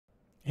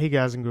Hey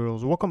guys and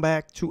girls, welcome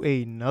back to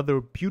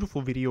another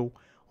beautiful video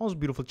on this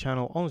beautiful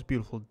channel on this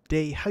beautiful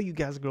day. How you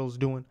guys and girls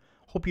doing?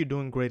 Hope you're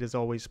doing great as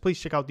always. Please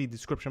check out the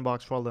description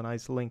box for all the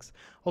nice links.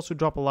 Also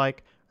drop a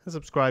like and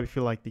subscribe if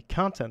you like the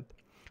content.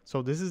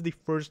 So this is the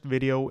first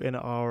video in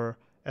our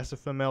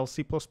SFML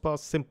C++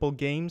 simple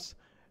games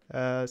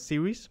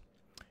series.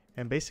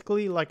 And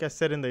basically, like I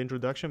said in the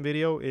introduction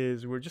video,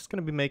 is we're just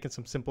going to be making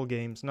some simple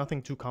games,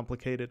 nothing too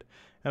complicated.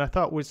 And I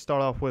thought we'd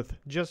start off with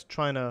just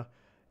trying to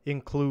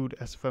include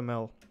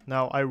SFML.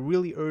 Now, I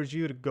really urge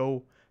you to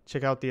go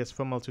check out the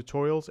SFML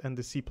tutorials and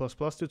the C++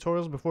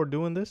 tutorials before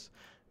doing this,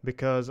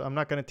 because I'm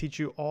not going to teach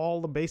you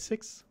all the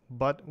basics,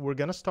 but we're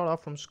going to start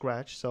off from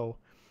scratch. So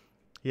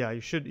yeah,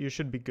 you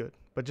should be good.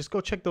 But just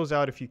go check those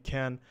out if you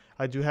can.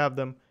 I do have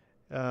them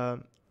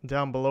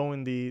down below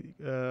in the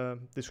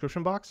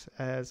description box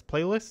as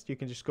playlists. You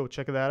can just go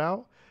check that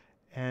out.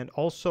 And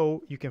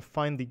also you can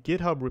find the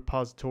GitHub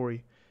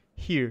repository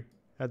here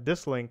at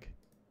this link,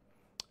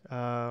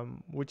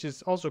 which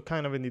is also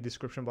kind of in the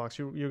description box.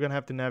 You're gonna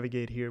have to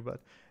navigate here, but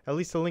at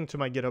least the link to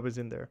my GitHub is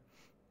in there.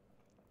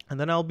 And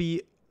then I'll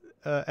be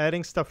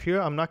adding stuff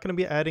here. I'm not gonna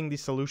be adding the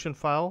solution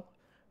file,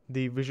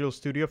 the Visual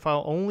Studio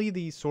file, only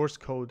the source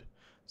code.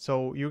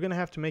 So you're gonna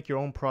have to make your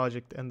own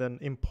project and then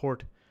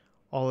import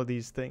all of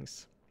these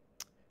things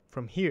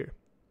from here.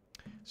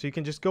 So you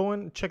can just go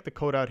and check the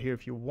code out here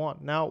if you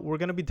want. Now we're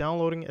gonna be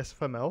downloading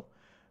SFML.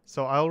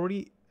 So I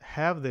already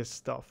have this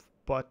stuff,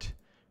 but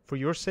for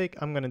your sake,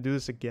 I'm going to do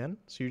this again.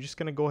 So you're just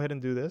going to go ahead and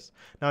do this.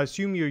 Now,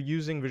 assume you're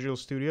using Visual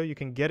Studio. You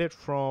can get it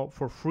for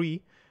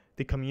free,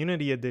 the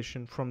community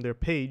edition from their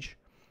page.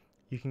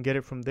 You can get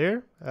it from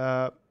there.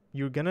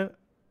 You're going to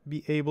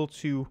be able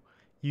to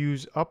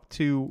use up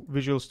to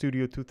Visual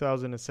Studio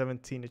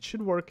 2017. It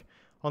should work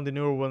on the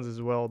newer ones as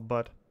well,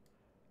 but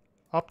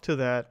up to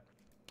that,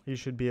 you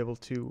should be able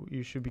to,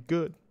 you should be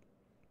good.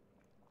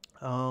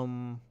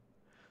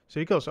 So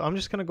you go. So I'm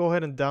just going to go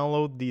ahead and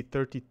download the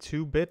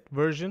 32-bit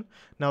version.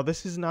 Now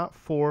this is not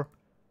for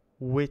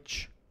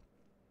which.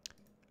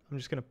 I'm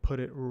just going to put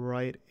it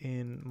right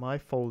in my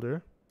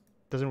folder.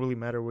 Doesn't really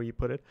matter where you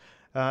put it.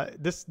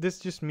 This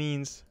just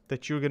means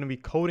that you're going to be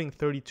coding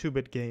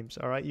 32-bit games.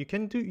 All right. You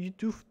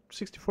do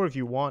 64 if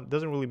you want.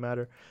 Doesn't really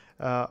matter.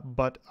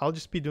 But I'll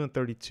just be doing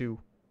 32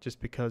 just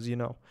because, you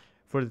know,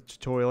 for the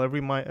tutorial,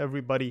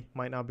 everybody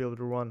might not be able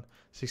to run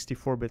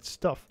 64-bit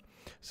stuff.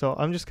 So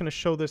I'm just going to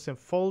show this in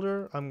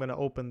folder. I'm going to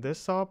open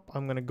this up.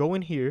 I'm going to go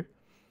in here.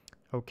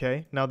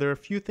 Okay. Now there are a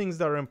few things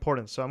that are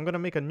important. So I'm going to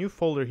make a new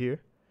folder here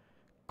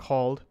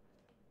called,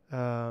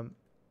 let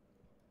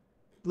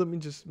me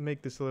just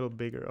make this a little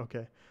bigger.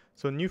 Okay.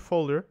 So a new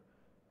folder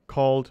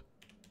called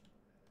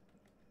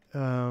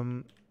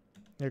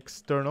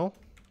external.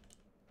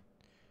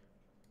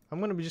 I'm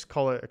going to just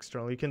call it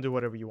external. You can do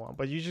whatever you want,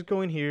 but you just go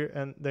in here,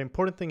 and the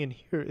important thing in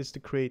here is to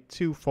create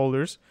two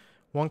folders,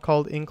 one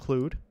called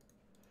include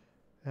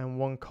and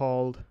one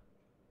called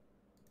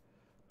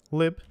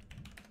lib.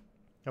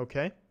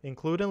 Okay,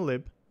 include and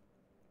lib.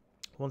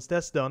 Once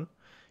that's done,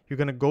 you're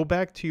gonna go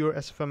back to your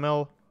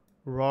SFML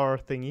rar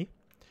thingy,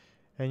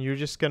 and you're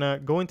just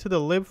gonna go into the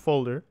lib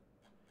folder.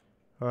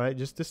 All right,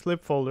 just this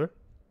lib folder,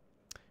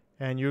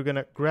 and you're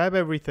gonna grab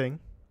everything,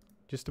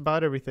 just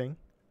about everything,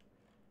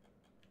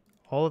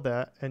 all of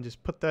that, and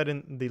just put that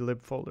in the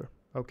lib folder.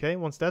 Okay,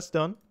 once that's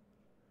done,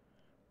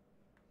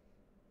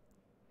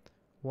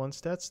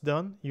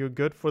 you're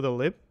good for the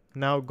lib.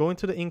 Now go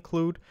into the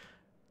include.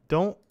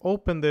 Don't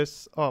open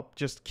this up.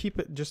 Just keep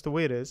it just the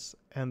way it is.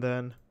 And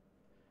then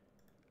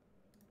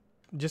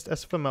just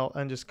SFML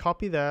and just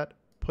copy that,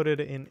 put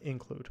it in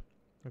include.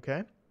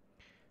 Okay.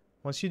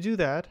 Once you do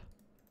that,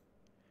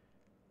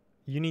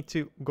 you need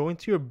to go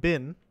into your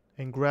bin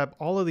and grab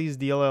all of these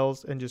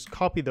DLLs and just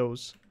copy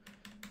those.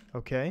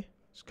 Okay.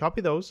 Just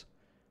copy those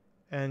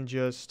and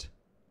just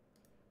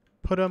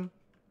put them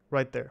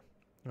right there.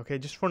 Okay,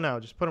 just for now,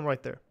 just put them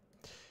right there.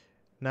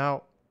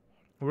 Now,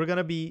 we're going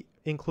to be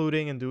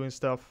including and doing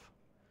stuff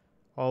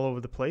all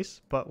over the place.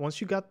 But once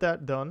you got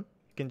that done,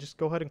 you can just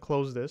go ahead and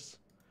close this.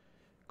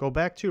 Go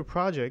back to your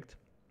project.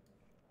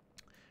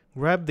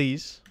 Grab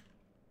these.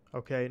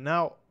 Okay,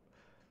 now,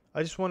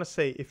 I just want to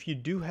say, if you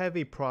do have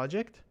a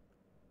project,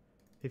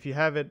 if you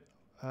have it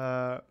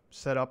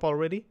set up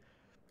already,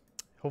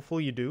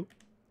 hopefully you do.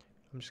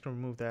 I'm just going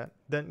to remove that.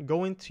 Then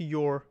go into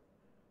your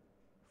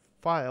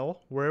file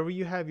wherever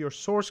you have your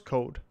source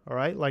code, all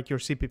right, like your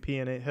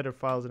CPP and header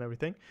files and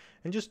everything,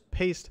 and just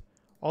paste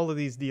all of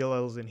these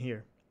DLLs in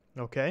here.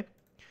 Okay,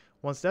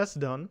 once that's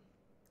done,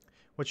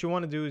 what you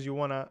want to do is you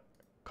want to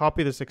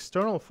copy this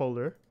external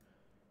folder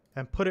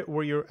and put it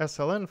where your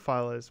SLN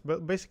file is,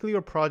 but basically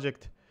your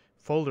project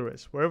folder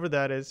is, wherever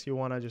that is. You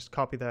want to just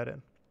copy that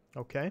in.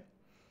 Okay,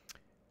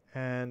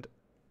 and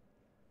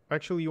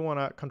actually you want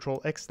to control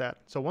X that.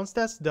 So once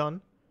that's done,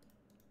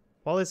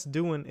 while it's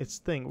doing its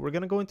thing, we're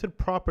going to go into the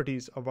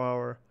properties of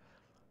our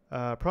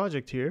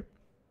project here,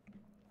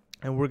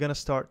 and we're going to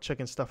start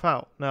checking stuff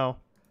out. Now,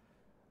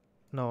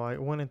 no, I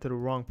went into the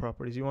wrong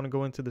properties. You want to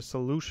go into the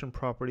solution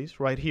properties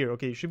right here.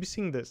 Okay, you should be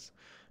seeing this.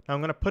 Now I'm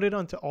going to put it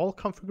onto all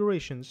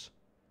configurations,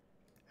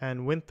 and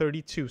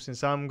Win32,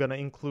 since I'm gonna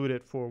include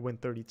it for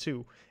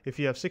Win32. If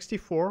you have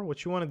 64,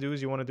 what you want to do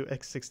is you want to do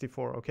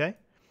x64, okay?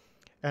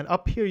 And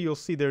up here you'll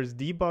see there's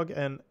debug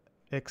and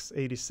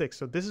x86.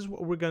 So this is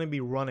what we're gonna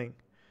be running.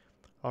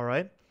 All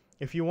right.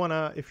 If you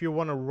wanna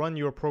run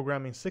your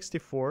program in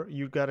 64,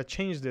 you gotta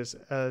change this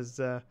as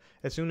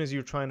soon as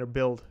you're trying to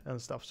build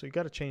and stuff. So you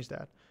gotta change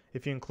that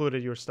if you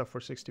included your stuff for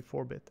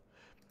 64-bit.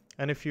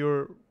 And if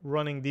you're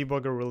running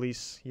debug or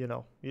release, you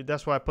know,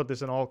 that's why I put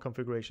this in all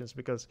configurations,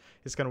 because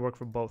it's gonna work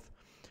for both.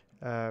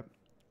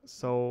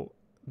 So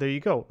there you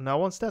go. Now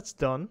once that's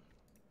done,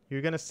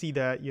 you're gonna see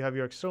that you have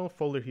your external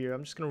folder here.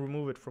 I'm just gonna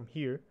remove it from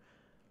here,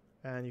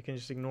 and you can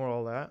just ignore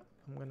all that.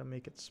 I'm gonna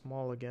make it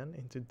small again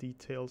into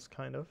details,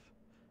 kind of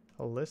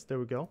a list. There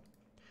we go.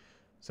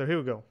 So here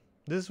we go.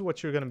 This is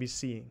what you're gonna be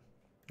seeing,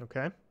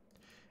 okay?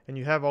 And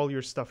you have all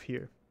your stuff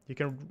here. You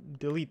can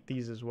delete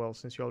these as well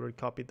since you already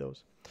copied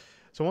those.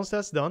 So once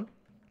that's done,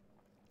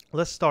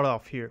 let's start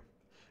off here.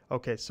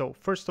 Okay, so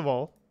first of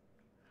all,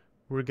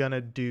 we're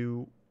gonna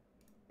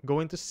go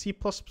into C++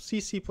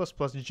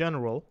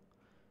 general,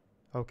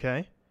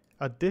 okay?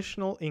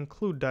 Additional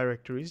include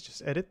directories,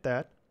 just edit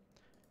that.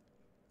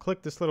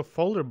 Click this little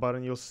folder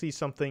button, you'll see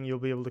something you'll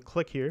be able to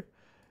click here,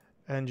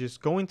 and just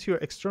go into your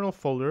external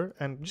folder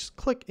and just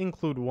click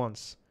include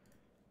once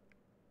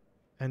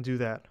and do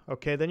that.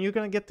 Okay, then you're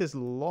gonna get this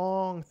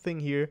long thing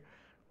here,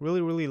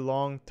 really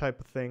long type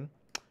of thing.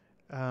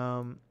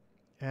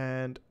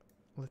 And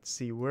let's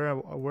see, where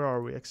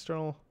are we?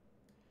 External,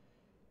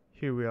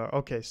 here we are.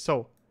 Okay,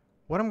 so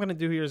what I'm gonna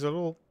do here is a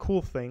little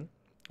cool thing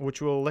which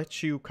will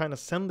let you kind of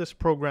send this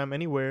program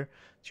anywhere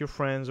to your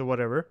friends or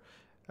whatever.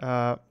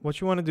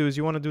 What you want to do is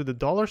you want to do the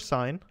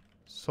 $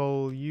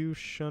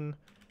 solution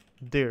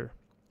dir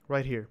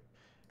right here,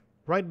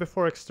 right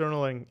before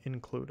external and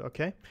include,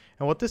 okay?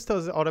 And what this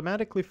does, it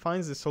automatically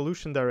finds the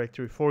solution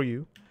directory for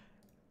you,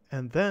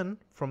 and then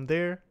from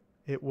there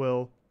it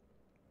will,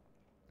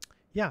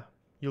 yeah,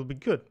 you'll be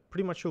good.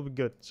 Pretty much you'll be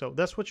good. So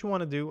that's what you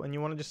want to do, and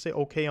you want to just say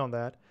okay on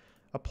that,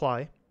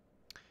 apply,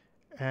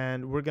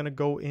 and we're gonna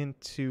go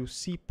into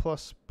C++.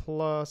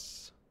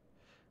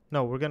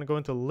 No, we're gonna go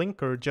into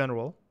linker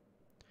general.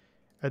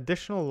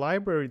 Additional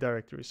library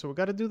directory. So we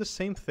got to do the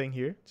same thing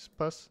here, just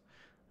plus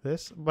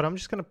this, but I'm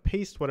just going to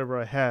paste whatever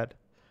I had.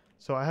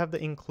 So I have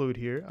the include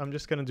here. I'm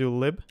just going to do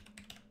lib,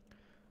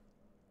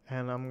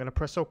 and I'm going to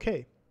press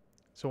OK.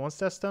 So once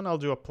that's done, I'll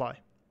do apply.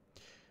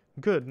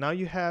 Good. Now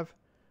you have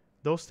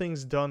those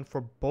things done for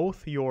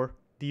both your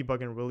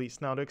debug and release.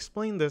 Now to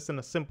explain this in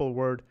a simple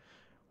word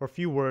or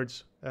few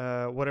words,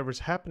 whatever's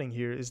happening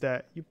here is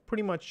that you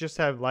pretty much just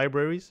have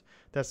libraries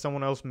that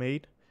someone else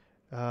made.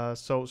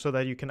 So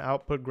that you can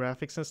output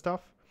graphics and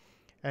stuff.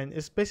 And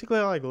it's basically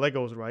like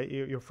Legos, right?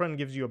 Your friend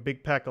gives you a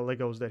big pack of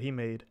Legos that he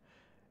made,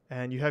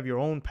 and you have your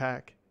own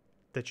pack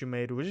that you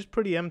made, which is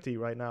pretty empty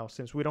right now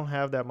since we don't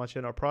have that much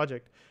in our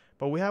project.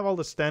 But we have all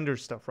the standard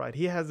stuff, right?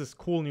 He has this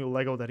cool new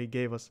Lego that he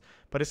gave us,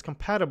 but it's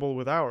compatible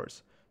with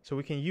ours. So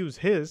we can use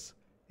his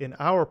in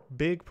our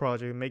big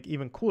project and make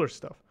even cooler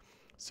stuff.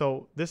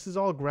 So this is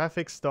all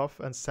graphic stuff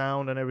and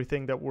sound and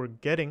everything that we're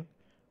getting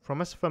from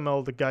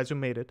SFML, the guys who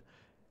made it.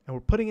 And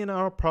we're putting in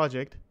our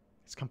project.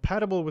 It's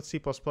compatible with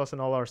C++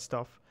 and all our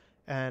stuff,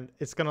 and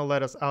it's gonna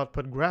let us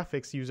output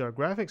graphics, use our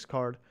graphics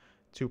card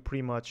to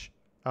pretty much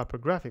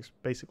output graphics,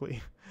 basically.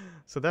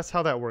 So that's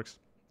how that works.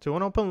 So I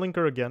want to open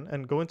linker again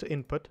and go into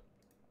input,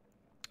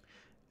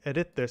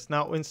 edit this.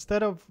 Now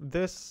instead of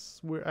this,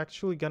 we're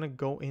actually gonna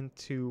go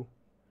into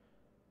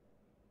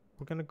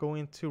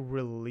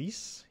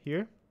release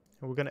here,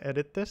 and we're gonna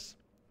edit this.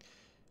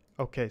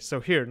 Okay, so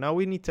here now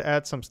we need to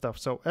add some stuff.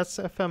 So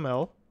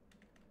SFML,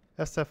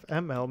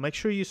 make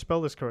sure you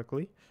spell this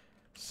correctly,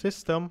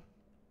 system.lib.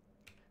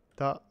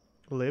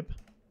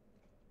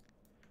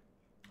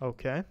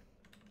 Okay,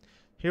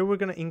 here we're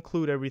gonna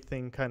include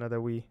everything kind of that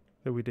we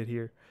did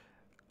here.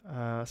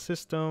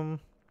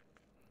 System,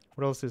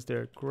 what else is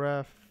there?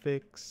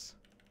 Graphics.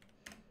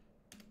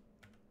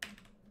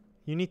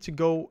 You need to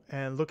go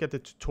and look at the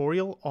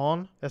tutorial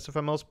on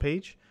SFML's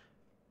page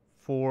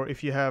for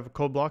if you have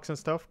code blocks and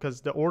stuff,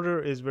 because the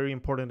order is very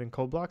important in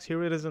code blocks.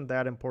 Here it isn't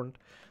that important,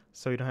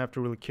 so you don't have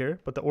to really care,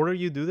 but the order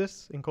you do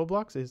this in code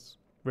blocks is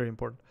very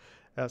important.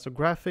 So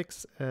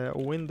graphics,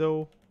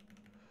 window,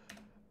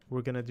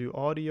 we're gonna do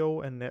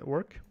audio and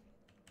network,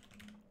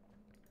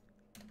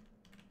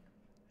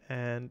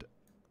 and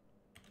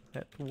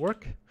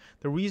network.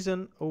 The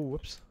reason,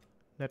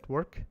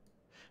 network.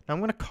 Now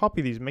I'm gonna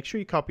copy these. Make sure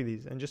you copy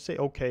these and just say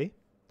okay,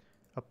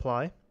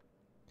 apply.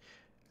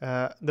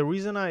 The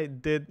reason I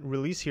did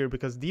release here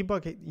because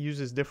debug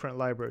uses different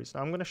libraries.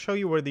 Now I'm going to show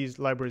you where these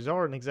libraries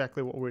are and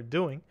exactly what we're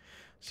doing.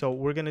 So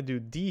we're going to do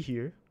D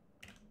here.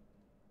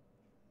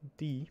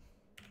 D.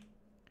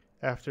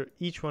 After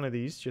each one of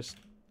these, just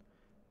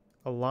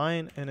a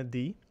line and a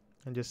D,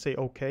 and just say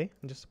OK,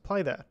 and just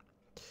apply that.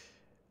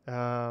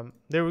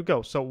 There we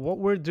go. So what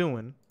we're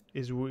doing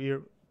is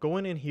we're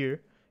going in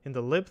here in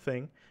the lib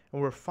thing,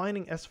 and we're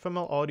finding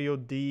SFML audio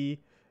D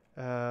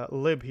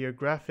lib here,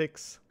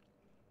 graphics.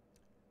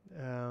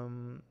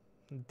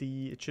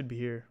 It should be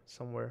here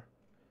somewhere.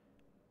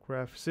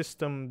 graph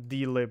system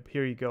dlib.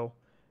 Here you go.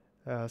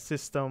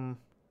 System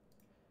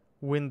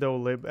window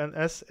lib, and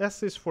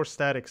S is for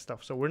static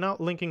stuff, so we're not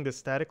linking this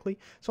statically.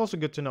 It's also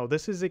good to know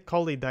this is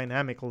called a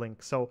dynamic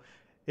link, so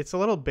it's a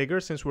little bigger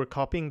since we're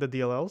copying the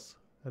DLLs,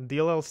 and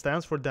DLL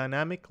stands for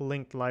dynamic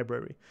linked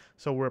library.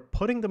 So we're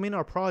putting them in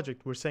our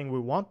project. We're saying we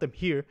want them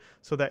here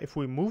so that if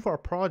we move our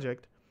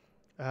project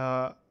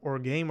or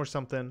game or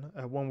something,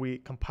 when we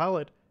compile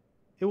it,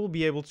 it will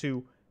be able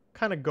to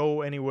kind of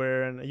go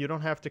anywhere, and you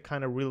don't have to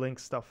kind of relink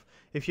stuff.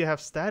 If you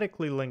have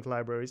statically linked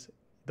libraries,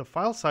 the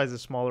file size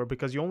is smaller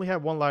because you only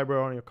have one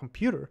library on your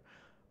computer,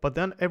 but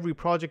then every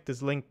project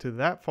is linked to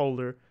that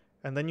folder,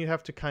 and then you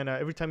have to kind of,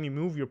 every time you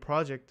move your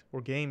project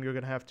or game, you're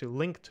going to have to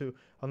link to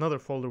another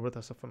folder with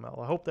SFML.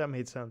 I hope that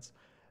made sense.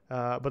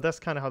 But that's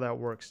kind of how that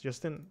works,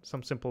 just in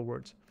some simple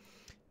words.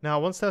 Now,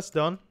 once that's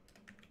done,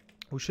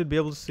 we should be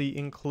able to see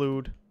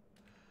include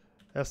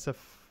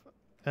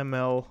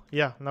SFML.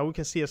 Yeah, now we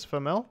can see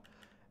SFML,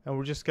 and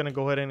we're just going to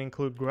go ahead and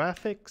include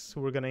graphics.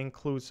 We're going to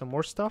include some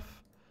more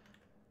stuff.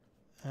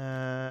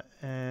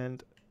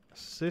 And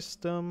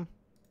system,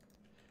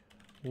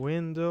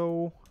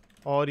 window,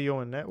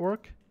 audio, and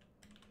network.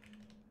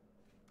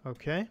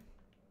 Okay.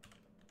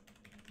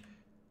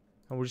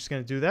 And we're just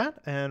going to do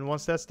that. And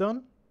once that's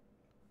done,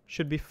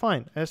 should be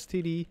fine.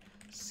 std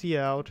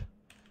cout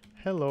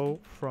hello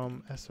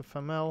from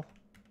SFML.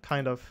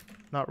 Kind of.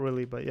 Not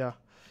really, but yeah.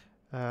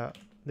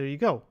 There you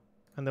go.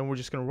 And then we're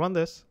just going to run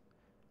this.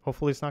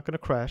 Hopefully it's not going to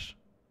crash.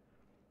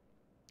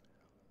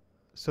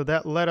 So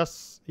that let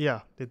us,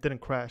 yeah, it didn't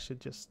crash. It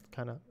just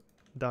kind of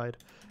died.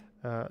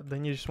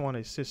 Then you just want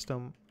a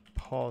system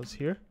pause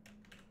here.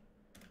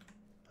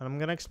 And I'm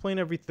going to explain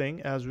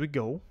everything as we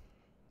go.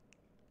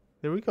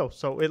 There we go.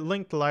 So it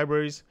linked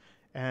libraries,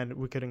 and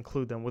we could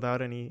include them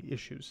without any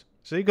issues.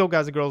 So there you go,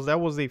 guys and girls. That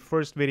was the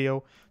first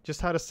video,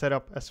 just how to set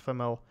up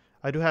SFML.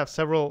 I do have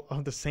several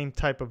of the same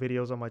type of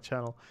videos on my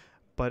channel.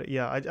 But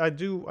yeah, I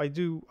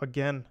do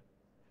again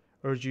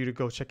urge you to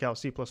go check out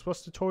C++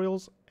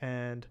 tutorials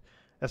and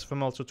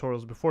SFML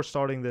tutorials before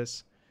starting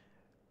this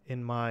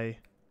in my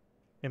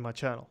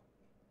channel,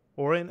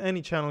 or in any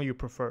channel you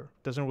prefer.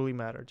 Doesn't really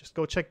matter. Just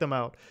go check them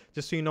out,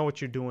 just so you know what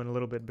you're doing a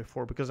little bit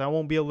before, because I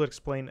won't be able to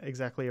explain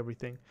exactly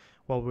everything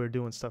while we're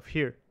doing stuff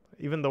here,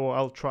 even though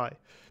I'll try.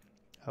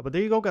 But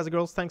there you go, guys and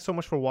girls. Thanks so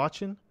much for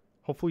watching.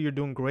 Hopefully you're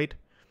doing great.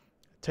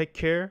 Take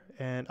care,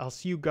 and I'll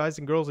see you guys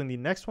and girls in the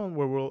next one,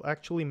 where we'll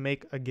actually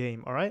make a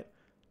game. All right?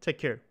 Take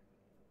care.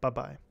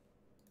 Bye-bye.